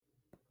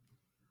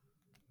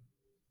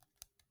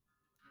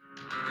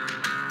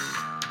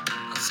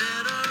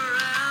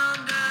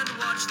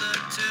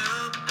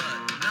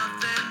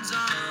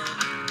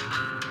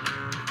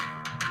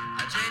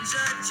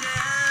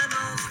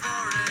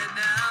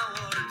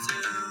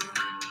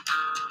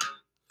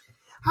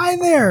Hi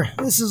there,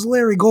 this is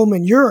Larry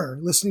Goldman. You're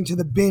listening to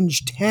the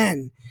Binge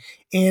 10.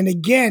 And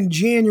again,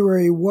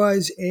 January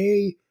was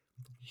a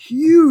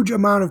huge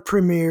amount of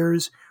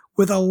premieres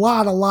with a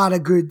lot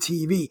of good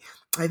TV.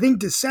 I think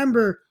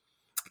December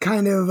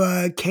kind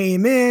of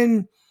came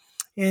in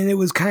and it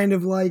was kind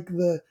of like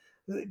the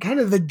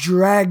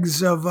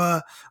dregs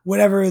of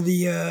whatever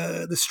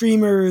the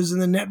streamers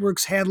and the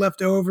networks had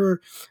left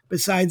over,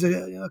 besides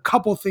a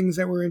couple things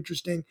that were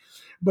interesting.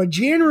 But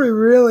January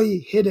really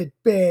hit it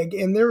big,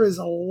 and there is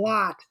a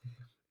lot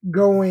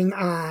going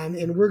on,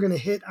 and we're going to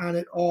hit on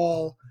it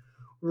all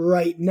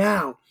right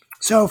now.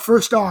 So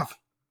first off,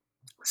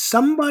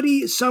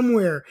 Somebody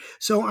Somewhere.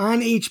 So on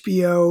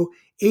HBO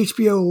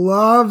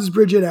loves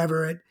Bridget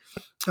Everett.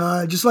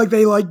 Just like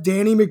they like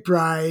Danny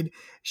McBride.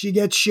 She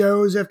gets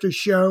shows after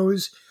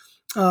shows.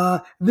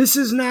 This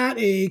is not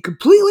a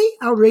completely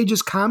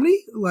outrageous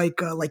comedy like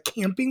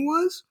Camping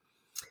was.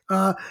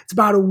 It's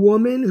about a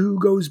woman who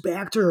goes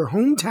back to her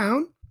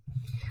hometown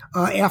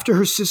after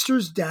her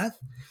sister's death.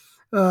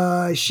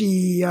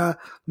 She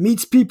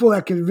meets people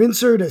that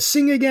convince her to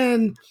sing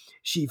again.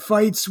 She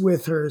fights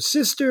with her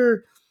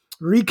sister,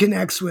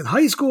 reconnects with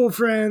high school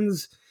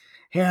friends,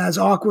 has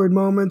awkward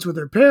moments with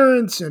her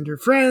parents and her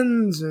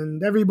friends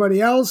and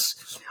everybody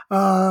else.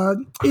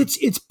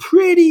 It's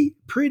pretty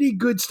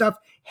good stuff.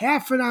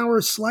 Half an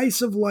hour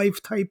slice of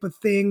life type of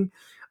thing,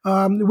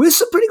 with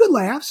some pretty good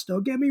laughs.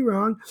 Don't get me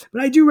wrong,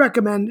 but I do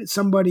recommend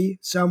Somebody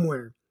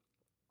Somewhere.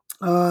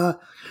 Uh,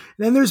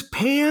 then there's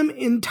Pam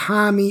and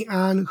Tommy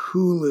on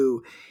Hulu,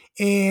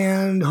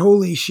 and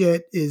holy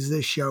shit, is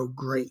this show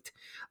great!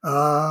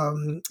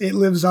 It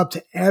lives up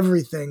to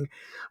everything.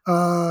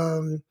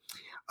 Um,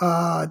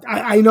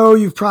 I know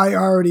you've probably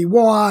already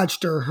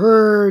watched or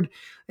heard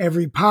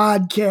every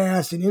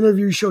podcast and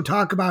interview show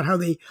talk about how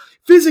they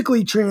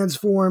physically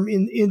transform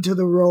into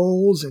the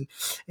roles and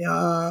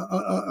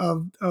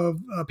of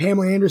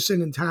Pamela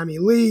Anderson and Tommy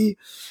Lee.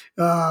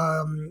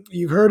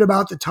 You've heard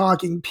about the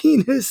talking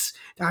penis,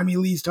 Tommy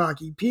Lee's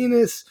talking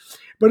penis.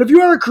 But if you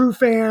are a Crew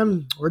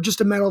fan or just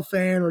a metal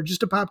fan or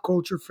just a pop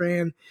culture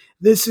fan,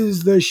 this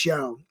is the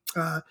show.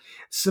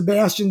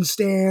 Sebastian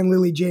Stan,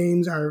 Lily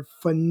James are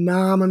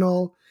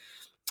phenomenal.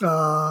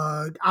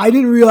 I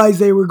didn't realize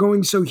they were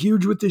going so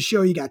huge with this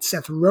show. You got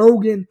Seth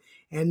Rogen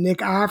and Nick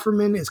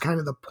Offerman as kind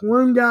of the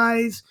porn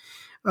guys.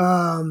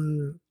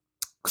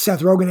 Seth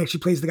Rogen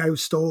actually plays the guy who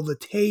stole the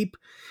tape.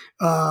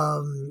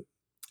 I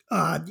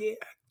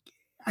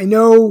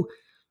know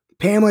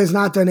Pamela has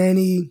not done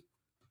any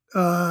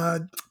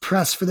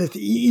press for this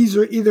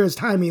either as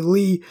Tommy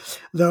Lee,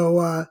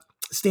 though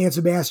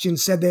Sebastian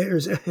said that, or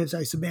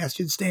sorry,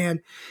 Sebastian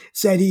Stan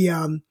said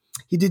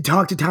he did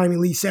talk to Tommy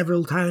Lee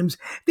several times.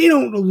 They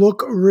don't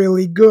look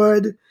really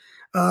good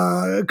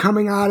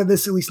coming out of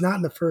this, at least not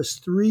in the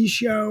first 3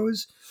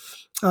 shows.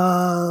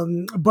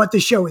 But the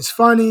show is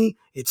funny.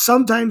 It's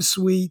sometimes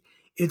sweet.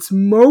 It's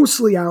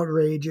mostly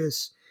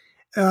outrageous.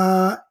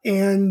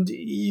 And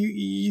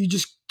you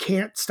just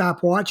can't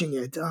stop watching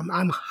it.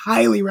 I'm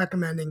highly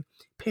recommending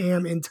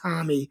Pam and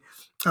Tommy.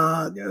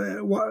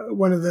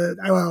 One of the,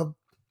 well,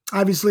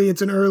 obviously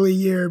it's an early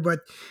year,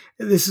 but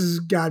this has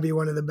got to be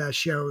one of the best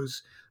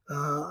shows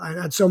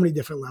on so many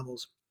different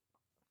levels.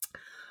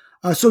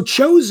 So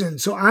Chosen.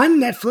 So on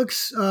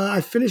Netflix,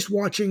 I finished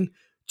watching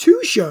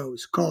 2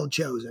 shows called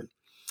Chosen.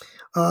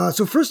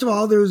 So first of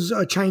all, there's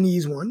a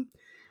Chinese one.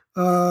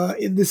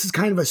 This is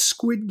kind of a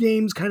Squid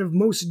Games, kind of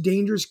most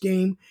dangerous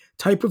game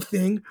type of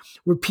thing,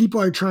 where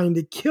people are trying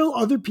to kill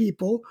other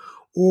people,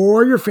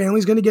 or your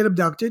family's going to get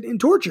abducted and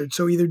tortured.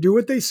 So either do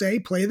what they say,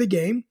 play the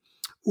game,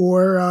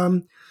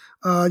 or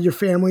your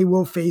family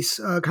will face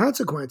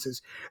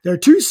consequences. There are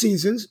 2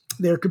 seasons.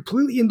 They're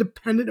completely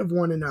independent of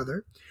one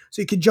another.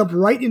 So you can jump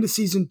right into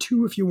season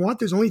 2 if you want.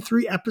 There's only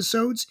 3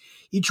 episodes,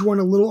 each one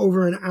a little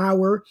over an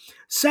hour.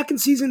 Second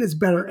season is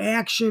better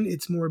action.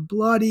 It's more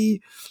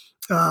bloody.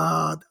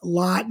 A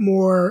lot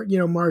more,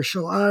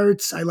 martial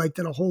arts. I liked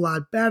it a whole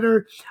lot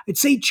better. I'd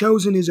say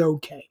Chosen is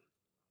okay.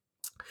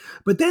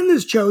 But then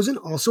there's Chosen,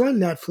 also on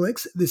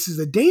Netflix. This is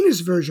the Danish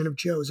version of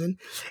Chosen,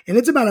 and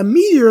it's about a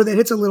meteor that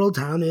hits a little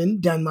town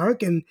in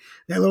Denmark, and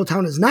that little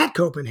town is not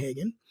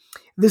Copenhagen.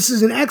 This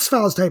is an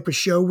X-Files type of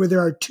show where there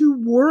are 2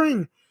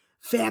 warring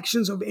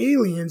factions of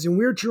aliens, and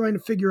we're trying to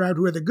figure out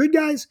who are the good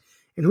guys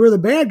and who are the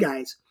bad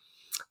guys.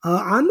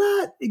 I'm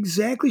not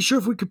exactly sure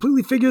if we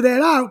completely figure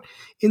that out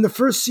in the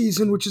first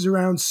season, which is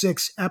around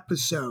 6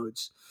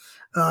 episodes.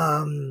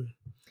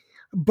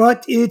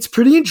 But it's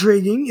pretty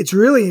intriguing. It's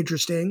really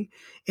interesting.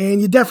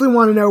 And you definitely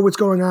want to know what's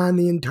going on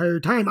the entire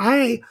time.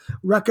 I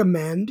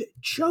recommend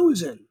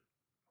Chosen,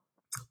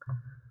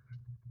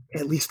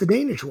 at least the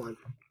Danish one.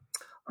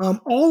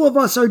 All of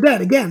Us Are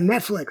Dead. Again,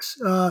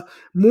 Netflix.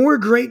 More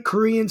great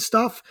Korean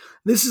stuff.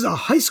 This is a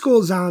high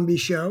school zombie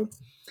show.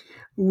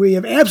 We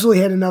have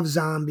absolutely had enough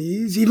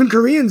zombies, even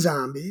Korean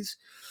zombies.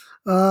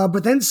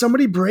 But then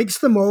somebody breaks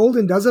the mold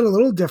and does it a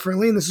little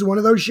differently, and this is one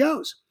of those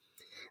shows.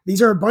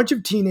 These are a bunch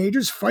of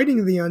teenagers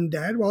fighting the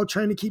undead while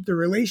trying to keep their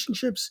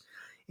relationships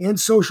and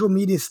social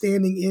media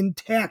standing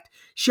intact.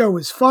 Show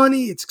is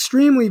funny. It's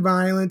extremely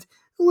violent.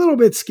 a little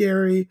bit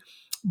scary,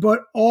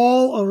 but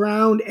all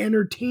around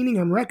entertaining.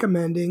 I'm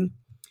recommending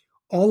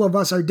All of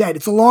Us Are Dead.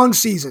 It's a long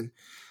season.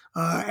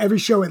 Every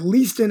show at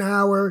least an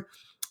hour,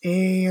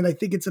 and I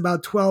think it's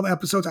about 12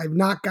 episodes. I've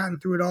not gotten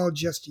through it all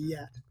just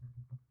yet.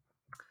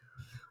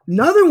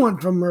 Another one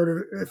from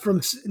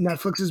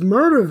Netflix is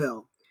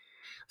Murderville.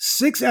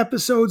 6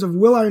 episodes of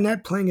Will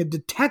Arnett playing a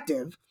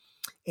detective,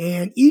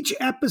 and each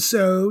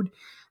episode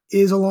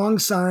is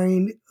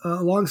alongside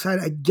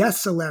a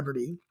guest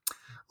celebrity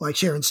like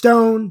Sharon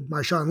Stone,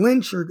 Marshawn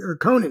Lynch, or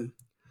Conan.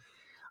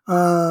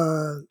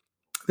 The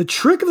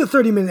trick of the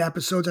 30-minute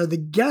episodes are the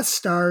guest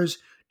stars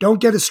don't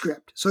get a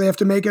script, so they have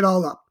to make it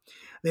all up.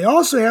 They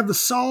also have to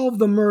solve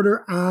the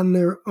murder on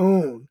their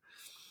own.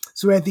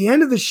 So at the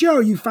end of the show,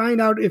 you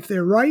find out if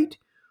they're right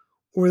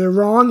or they're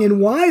wrong and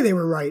why they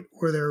were right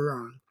or they're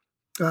wrong.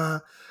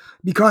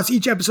 Because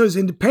each episode is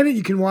independent,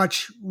 you can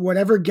watch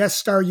whatever guest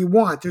star you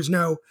want. There's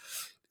no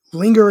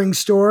lingering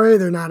story.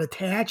 They're not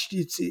attached.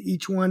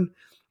 Each one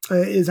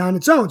is on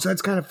its own, so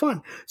that's kind of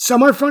fun.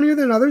 Some are funnier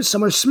than others.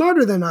 Some are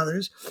smarter than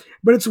others.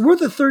 But it's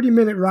worth a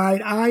 30-minute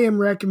ride. I am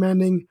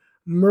recommending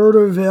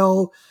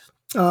Murderville.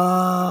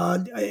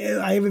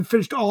 I haven't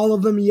finished all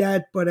of them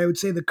yet, but I would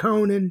say the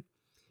Conan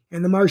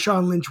and the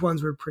Marshawn Lynch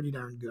ones were pretty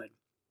darn good.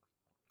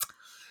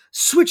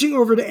 Switching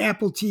over to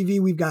Apple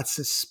TV, we've got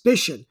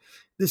Suspicion.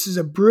 This is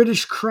a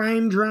British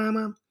crime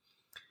drama,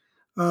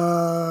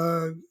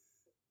 where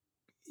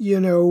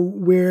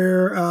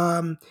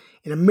an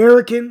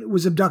American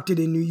was abducted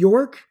in New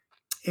York,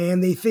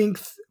 and they think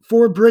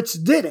 4 Brits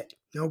did it,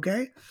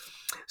 okay?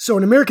 So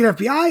an American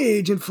FBI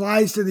agent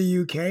flies to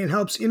the UK and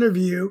helps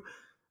interview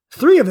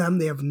 3 of them.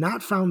 They have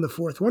not found the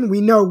 4th one.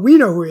 We know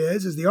who he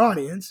is as the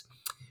audience,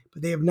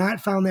 but they have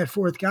not found that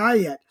 4th guy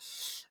yet.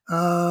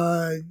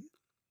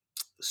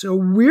 So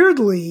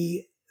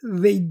weirdly,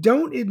 they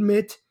don't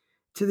admit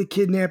to the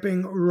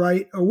kidnapping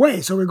right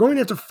away. So we're going to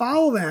have to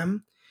follow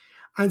them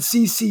on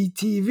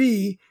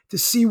CCTV to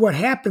see what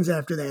happens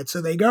after that. So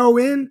they go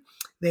in,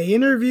 they get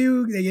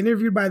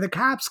interviewed by the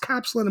cops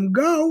let them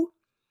go.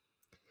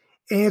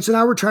 And so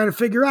now we're trying to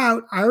figure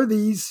out, are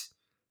these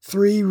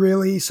 3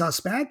 really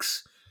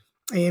suspects?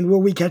 And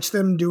will we catch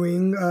them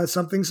doing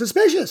something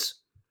suspicious?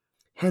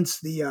 Hence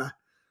the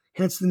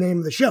name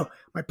of the show.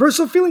 My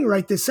personal feeling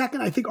right this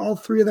second, I think all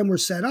 3 of them were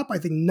set up. I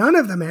think none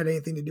of them had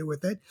anything to do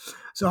with it.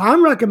 So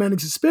I'm recommending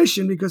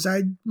Suspicion because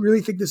I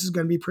really think this is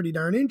going to be pretty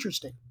darn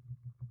interesting.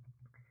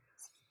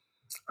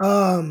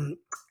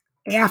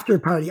 After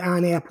Party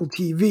on Apple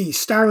TV,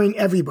 starring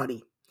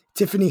everybody.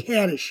 Tiffany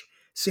Haddish,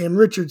 Sam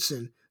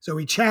Richardson,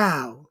 Zoe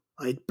Chow,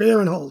 Ike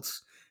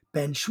Barinholtz,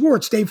 Ben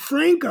Schwartz, Dave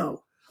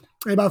Franco,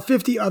 and about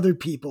 50 other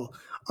people.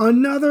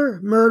 Another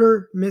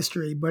murder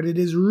mystery, but it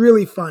is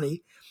really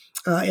funny.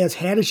 As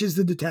Haddish is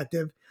the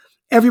detective,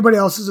 everybody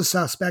else is a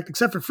suspect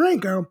except for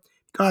Franco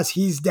because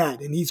he's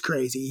dead and he's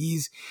crazy.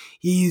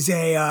 He's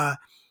a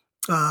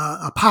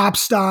pop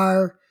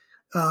star,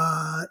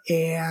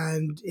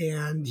 and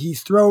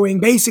he's throwing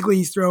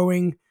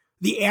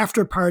the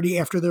after party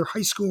after their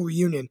high school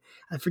reunion.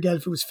 I forget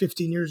if it was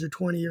 15 years or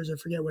 20 years. I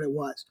forget what it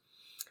was.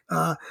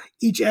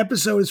 Each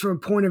episode is from a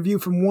point of view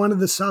from one of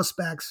the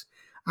suspects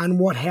on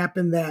what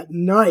happened that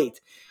night.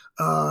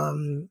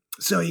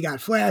 So you got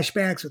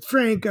flashbacks with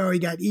Franco. You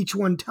got each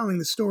one telling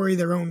the story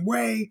their own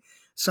way.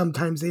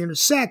 Sometimes they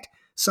intersect.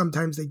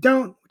 Sometimes they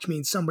don't, which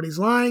means somebody's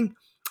lying.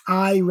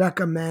 I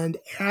recommend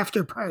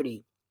After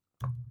Party.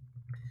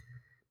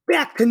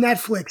 Back to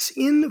Netflix,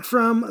 In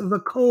From the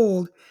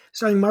Cold,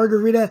 starring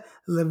Margarita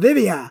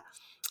Lavivia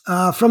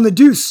from The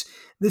Deuce.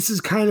 This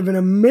is kind of an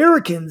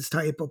Americans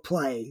type of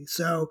play.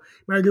 So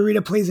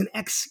Margarita plays an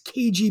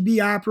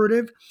ex-KGB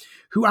operative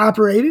who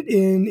operated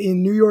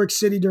in New York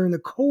City during the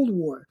Cold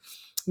War.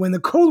 When the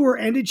Cold War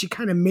ended, she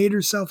kind of made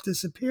herself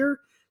disappear,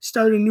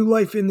 started a new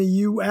life in the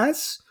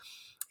U.S.,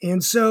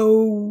 and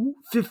so,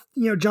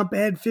 jump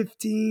ahead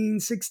 15,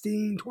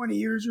 16, 20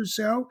 years or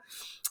so,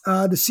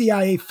 the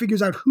CIA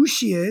figures out who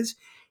she is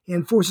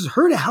and forces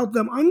her to help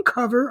them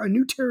uncover a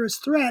new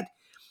terrorist threat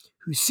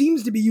who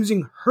seems to be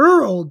using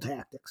her old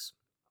tactics.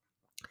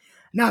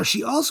 Now,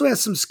 she also has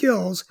some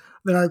skills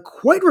that are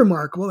quite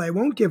remarkable. I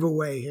won't give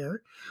away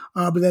here,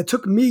 but that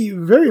took me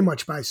very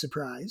much by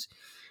surprise.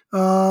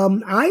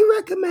 I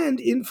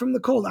recommend In From the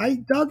Cold. I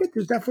dug it.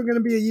 There's definitely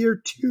going to be a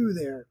year 2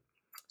 there,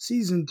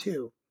 season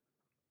 2.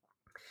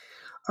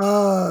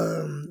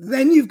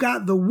 Then you've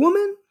got The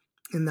Woman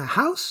in the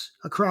House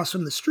Across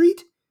from the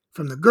Street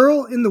from the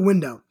Girl in the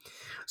Window.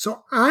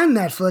 So on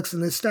Netflix,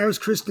 and this stars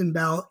Kristen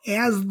Bell,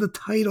 as the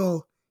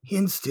title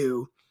hints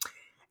to.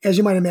 As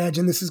you might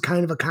imagine, this is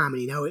kind of a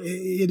comedy. Now,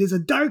 it is a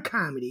dark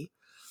comedy,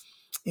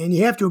 and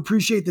you have to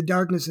appreciate the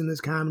darkness in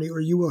this comedy or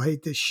you will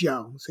hate this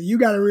show. So you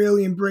got to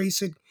really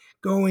embrace it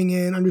going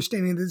in,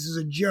 understanding this is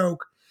a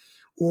joke,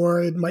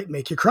 or it might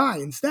make you cry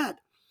instead.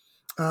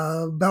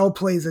 Belle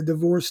plays a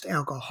divorced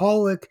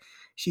alcoholic.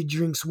 She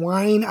drinks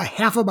wine a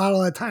half a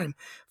bottle at a time,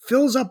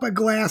 fills up a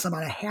glass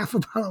about a half a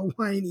bottle of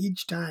wine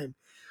each time.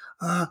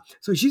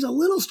 So she's a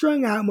little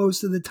strung out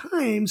most of the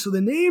time, so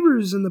the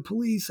neighbors and the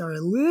police are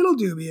a little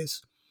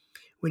dubious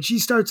when she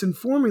starts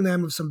informing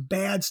them of some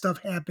bad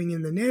stuff happening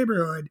in the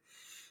neighborhood,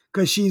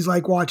 because she's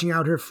like watching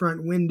out her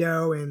front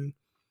window and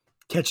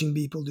catching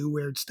people do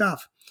weird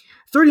stuff.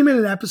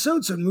 30-minute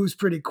episode, so it moves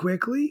pretty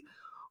quickly.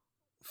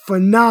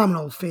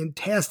 Phenomenal,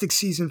 fantastic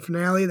season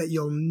finale that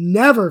you'll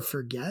never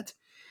forget.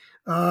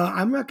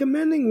 I'm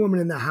recommending Woman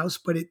in the House,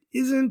 but it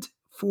isn't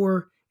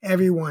for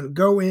everyone.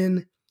 Go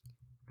in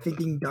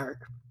thinking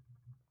dark.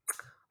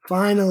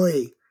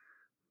 Finally,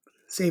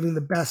 saving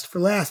the best for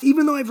last.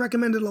 Even though I've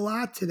recommended a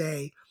lot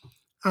today,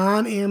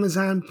 on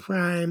Amazon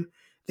Prime,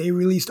 they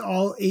released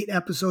all 8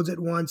 episodes at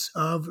once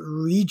of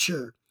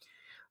Reacher,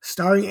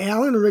 starring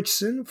Alan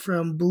Ritchson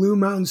from Blue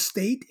Mountain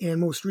State and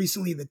most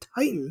recently The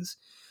Titans.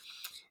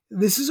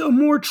 This is a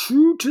more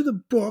true to the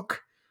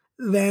book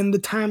than the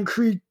Tom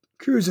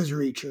Cruise's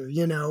Reacher.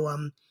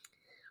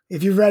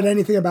 If you've read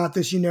anything about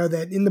this, you know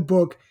that in the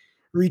book,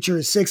 Reacher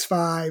is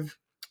 6'5",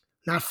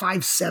 not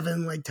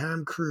 5'7" like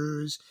Tom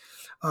Cruise.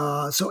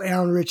 So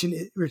Alan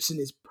Ritchson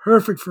is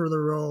perfect for the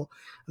role.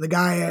 The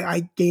guy,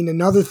 I gained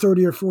another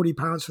 30 or 40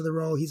 pounds for the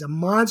role. He's a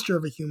monster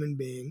of a human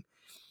being.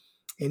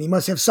 And he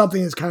must have something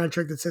in his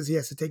contract that says he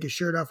has to take his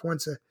shirt off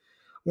once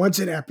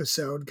an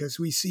episode, because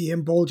we see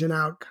him bulging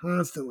out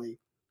constantly.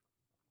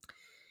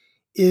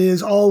 It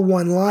is all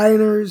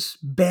one-liners,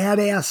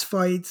 badass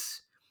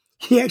fights.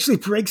 He actually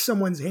breaks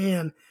someone's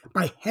hand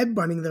by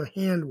headbutting their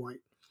hand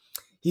white.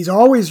 He's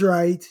always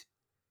right,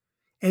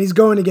 and he's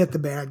going to get the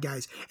bad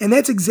guys. And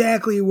that's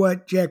exactly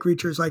what Jack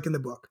Reacher is like in the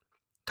book.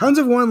 Tons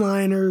of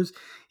one-liners.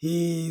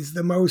 He's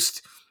the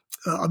most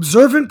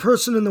observant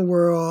person in the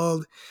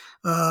world.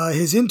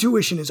 His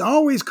intuition is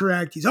always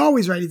correct. He's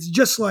always right. It's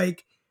just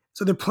like,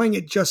 so they're playing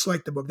it just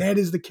like the book. That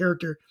is the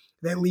character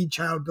that lead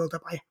child built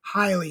up. I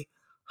highly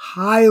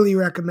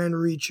recommend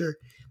Reacher.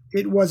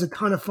 It was a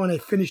ton of fun. I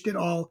finished it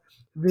all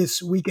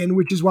this weekend,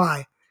 which is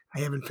why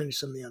I haven't finished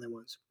some of the other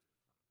ones.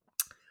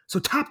 So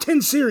top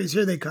 10 series,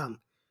 here they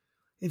come.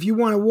 If you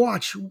want to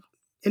watch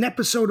an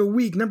episode a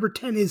week, number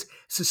 10 is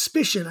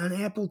Suspicion on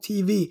Apple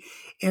TV.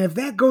 And if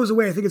that goes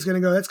away, I think that's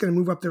going to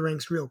move up the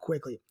ranks real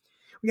quickly.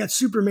 We got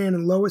Superman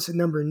and Lois at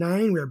number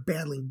 9. We are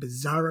battling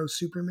Bizarro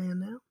Superman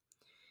now.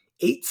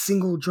 8,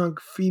 Single Drunk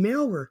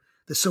Female, where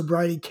the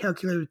sobriety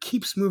calculator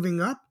keeps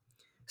moving up.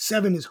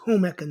 7 is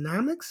Home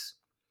Economics.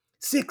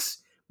 6,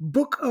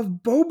 Book of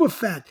Boba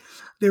Fett.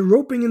 They're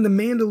roping in the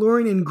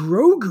Mandalorian and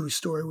Grogu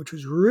story, which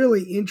was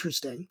really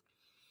interesting.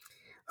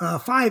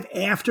 5,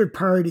 After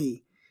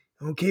Party.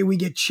 Okay, we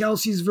get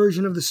Chelsea's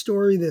version of the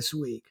story this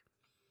week.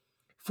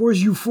 4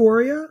 is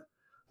Euphoria.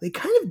 They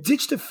kind of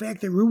ditched the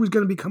fact that Rue was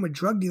going to become a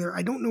drug dealer.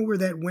 I don't know where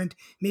that went.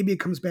 Maybe it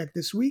comes back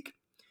this week.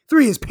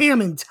 3 is Pam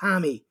and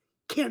Tommy.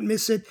 Can't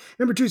miss it.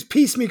 Number 2 is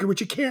Peacemaker,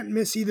 which you can't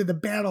miss either, the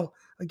battle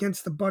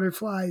against the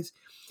butterflies.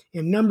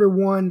 And number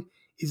 1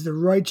 is The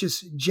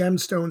Righteous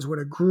Gemstones. What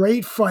a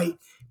great fight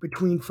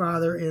between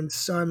father and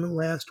son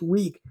last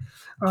week.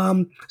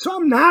 So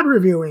I'm not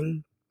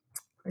reviewing,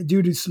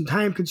 due to some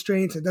time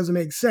constraints. It doesn't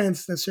make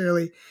sense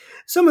necessarily,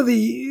 some of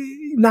the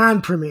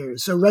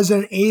non-premieres. So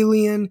Resident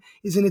Alien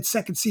is in its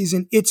 2nd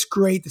season. It's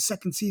great. The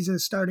 2nd season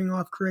is starting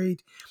off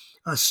great.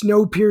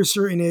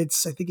 Snowpiercer in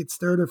its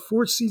 3rd or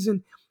 4th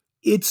season.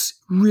 It's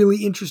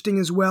really interesting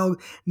as well.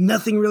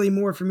 Nothing really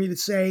more for me to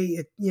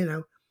say.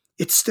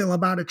 It's still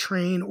about a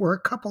train or a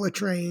couple of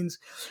trains.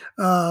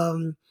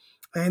 And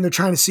they're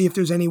trying to see if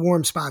there's any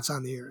warm spots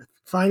on the earth.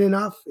 Fine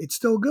enough. It's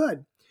still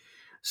good.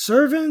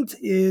 Servant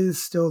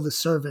is still the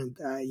Servant.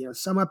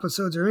 Some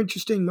episodes are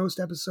interesting.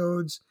 Most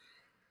episodes,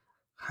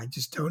 I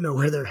just don't know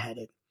where they're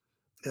headed.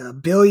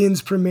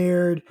 Billions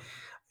premiered,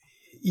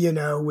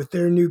 with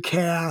their new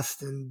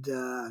cast, and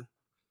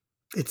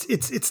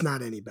it's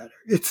not any better.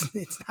 It's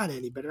not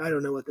any better. I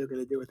don't know what they're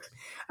going to do with it.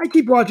 I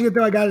keep watching it,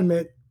 though. I got to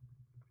admit,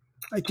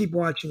 I keep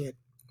watching it.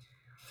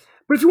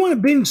 But if you want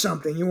to binge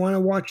something, you want to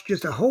watch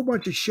just a whole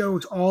bunch of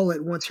shows all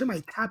at once, here are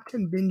my top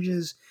 10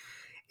 binges.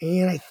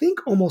 And I think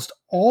almost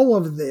all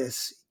of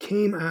this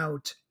came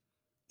out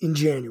in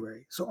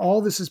January. So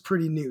all this is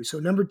pretty new. So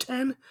number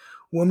 10,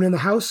 Woman in the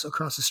House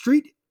Across the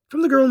Street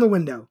from the Girl in the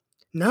Window.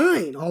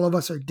 9, All of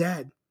Us Are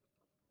Dead.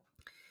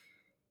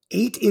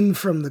 8, In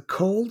From the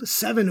Cold.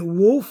 7,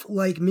 Wolf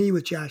Like Me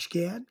with Josh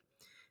Gad.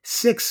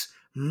 6,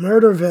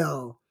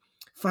 Murderville.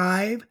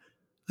 5,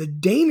 the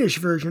Danish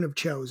version of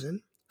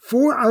Chosen.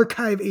 4,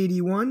 Archive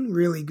 81,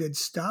 really good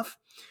stuff.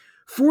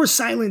 4,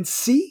 Silent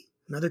Sea,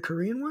 another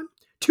Korean one.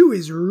 2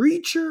 is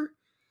Reacher.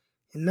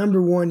 And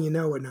number 1, you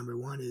know what number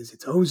 1 is.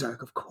 It's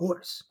Ozark, of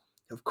course.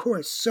 Of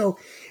course. So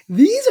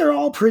these are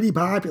all pretty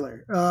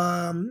popular.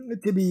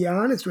 To be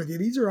honest with you,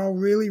 these are all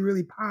really,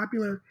 really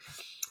popular.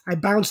 I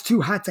bounced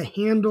Too Hot to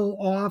Handle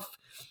off,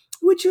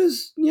 which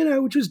was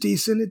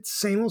decent. It's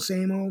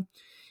same old.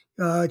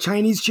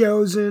 Chinese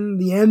Chosen,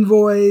 The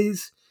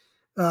Envoys,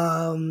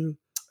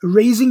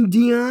 Raising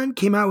Dion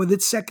came out with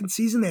its 2nd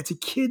season. That's a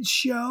kids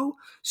show,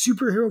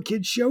 superhero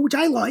kids show, which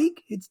I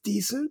like. It's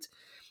decent.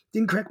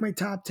 Didn't crack my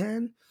top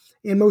 10.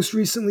 And most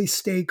recently,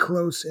 Stay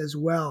Close as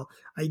well.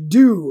 I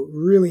do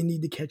really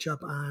need to catch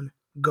up on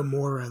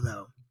Gomorrah,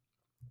 though.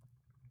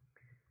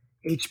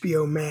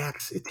 HBO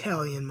Max,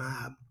 Italian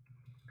Mob.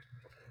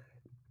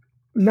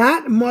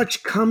 Not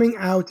much coming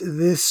out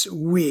this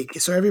week.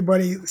 So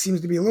everybody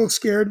seems to be a little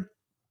scared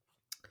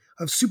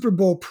of Super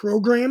Bowl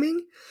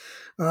programming.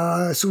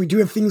 So we do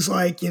have things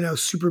like,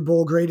 Super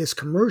Bowl greatest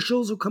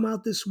commercials will come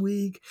out this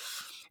week.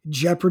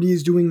 Jeopardy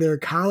is doing their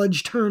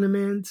college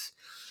tournament.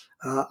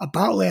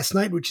 About Last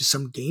Night, which is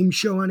some game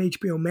show on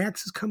HBO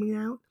Max, is coming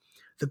out.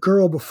 The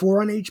Girl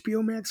Before on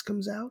HBO Max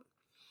comes out.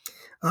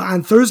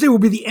 On Thursday will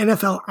be the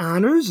NFL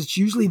Honors. It's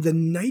usually the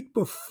night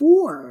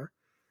before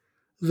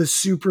the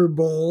Super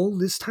Bowl.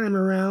 This time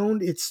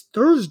around, it's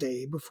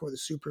Thursday before the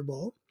Super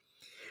Bowl.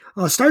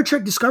 Star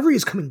Trek Discovery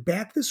is coming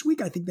back this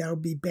week. I think that'll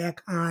be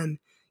back on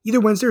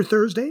either Wednesday or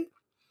Thursday.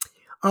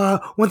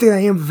 One thing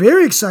I am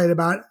very excited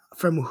about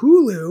from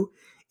Hulu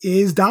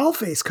is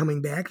Dollface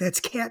coming back. That's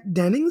Kat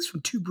Dennings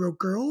from Two Broke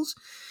Girls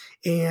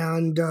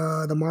and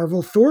the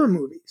Marvel Thor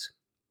movies.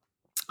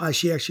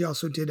 She actually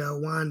also did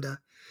Wanda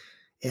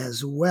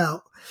as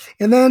well.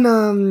 And then,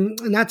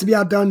 not to be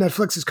outdone,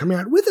 Netflix is coming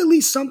out with at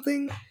least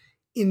something,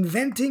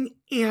 Inventing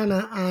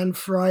Anna on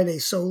Friday.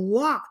 So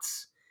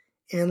lots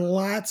and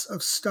lots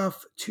of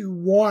stuff to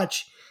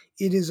watch.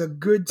 It is a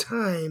good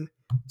time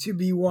to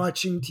be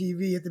watching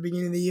TV at the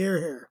beginning of the year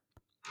here.